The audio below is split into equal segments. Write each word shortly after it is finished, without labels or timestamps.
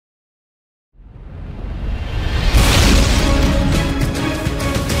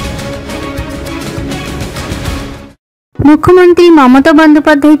মুখ্যমন্ত্রী মমতা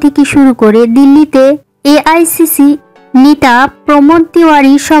বন্দ্যোপাধ্যায় থেকে শুরু করে দিল্লিতে এআইসিসি নেতা প্রমোদ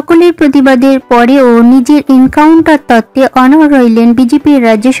তিওয়ারি সকলের প্রতিবাদের পরেও নিজের এনকাউন্টার তত্ত্বে অনড় রইলেন বিজেপির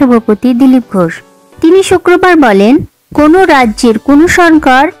রাজ্য সভাপতি দিলীপ ঘোষ। তিনি শুক্রবার বলেন, কোনো রাজ্যের কোনো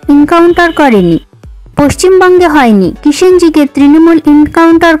সরকার এনকাউন্টার করেনি, পশ্চিমবঙ্গে হয়নি, কিষেনজিকে তৃণমূল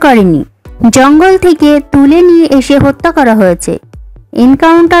এনকাউন্টার করেনি, জঙ্গল থেকে তুলে নিয়ে এসে হত্যা করা হয়েছে।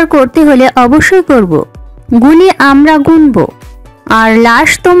 এনকাউন্টার করতে হলে অবশ্যই করব, গুলি আমরা গুনব আর লাশ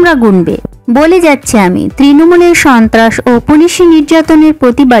তোমরা গুনবে বলে যাচ্ছে আমি। তৃণমূলের সন্ত্রাস ও পুলিশি নির্যাতনের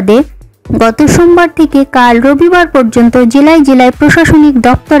প্রতিবাদে গত সোমবার থেকে কাল রবিবার পর্যন্ত জেলায় জেলায় প্রশাসনিক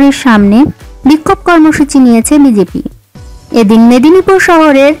দপ্তরের সামনে বিক্ষোভ কর্মসূচি নিয়েছে বিজেপি। এদিন মেদিনীপুর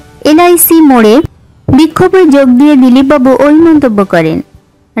শহরের এলআইসি মোড়ে বিক্ষোভে যোগ দিয়ে দিলীপবাবু ওই মন্তব্য করেন।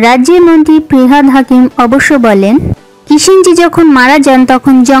 রাজ্যের মন্ত্রী ফিরহাদ হাকিম অবশ্য বলেন, কিষেনজি যখন মারা যান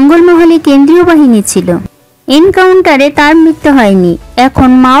তখন জঙ্গলমহলে কেন্দ্রীয় বাহিনী ছিল, এনকাউন্টারে তার মৃত্যু হয়নি। এখন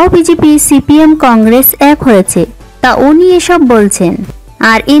মাও, বিজেপি, সিপিএম, কংগ্রেস এক হয়েছে, তা উনি এসব বলছেন।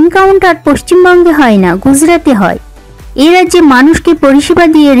 আর এনকাউন্টার পশ্চিমবঙ্গে হয় না, গুজরাটে হয়। এ রাজ্যে মানুষকে পরিষেবা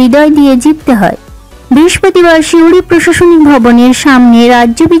দিয়ে, হৃদয় দিয়ে জিততে হয়। বৃহস্পতিবার সিউড়ি প্রশাসনিক ভবনের সামনে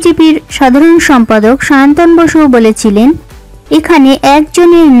রাজ্য বিজেপির সাধারণ সম্পাদক সায়ন্তন বসুও বলেছিলেন, এখানে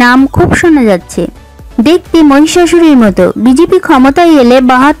একজনের নাম খুব শোনা যাচ্ছে, দেখতে মহিষাসুরের মতো। বিজেপি ক্ষমতায় এলে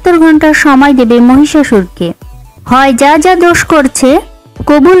 72 ঘন্টার সময় দেবে মহিষাসুরকে। হয় যা যা দোষ করছে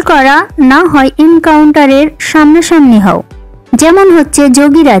কবুল করা, না হয় এনকাউন্টারের সামনাসামনি হও, যেমন হচ্ছে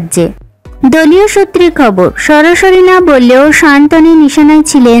যোগী রাজ্যে। দলীয় সূত্রের খবর, সরাসরি না বললেও সায়ন্তনের নিশানায়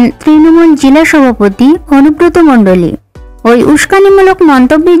ছিলেন তৃণমূল জেলা সভাপতি অনুব্রত মণ্ডলী। ওই উস্কানিমূলক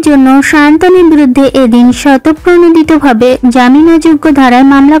মন্তব্যের জন্য সায়ন্তনের বিরুদ্ধে এদিন স্বতঃপ্রণোদিতভাবে জামিনযোগ্য ধারায়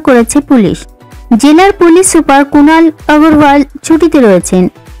মামলা করেছে পুলিশ। জেলার পুলিশ সুপার কুণাল অগ্রওয়াল ছুটিতে রয়েছেন।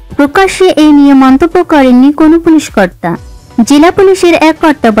 প্রকাশ্যে এই নিয়ে মন্তব্য করেননি কোনো পুলিশ কর্তা। জেলা পুলিশের এক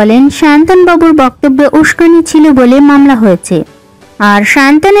কর্তা বলেন, সায়ন্তন বাবুর বক্তব্যে উস্কানি ছিল বলে মামলা হয়েছে। আর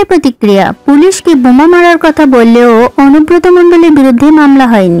সায়ন্তনের প্রতিক্রিয়া, পুলিশকে বোমা মারার কথা বললেও অনুব্রত মণ্ডলের বিরুদ্ধে মামলা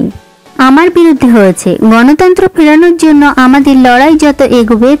হয়নি, আমার বিরুদ্ধে হয়েছে। গণতন্ত্র ফেরানোর জন্য আমাদের লড়াই যত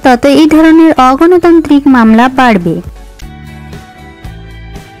এগোবে তত এই ধরনের অগণতান্ত্রিক মামলা বাড়বে।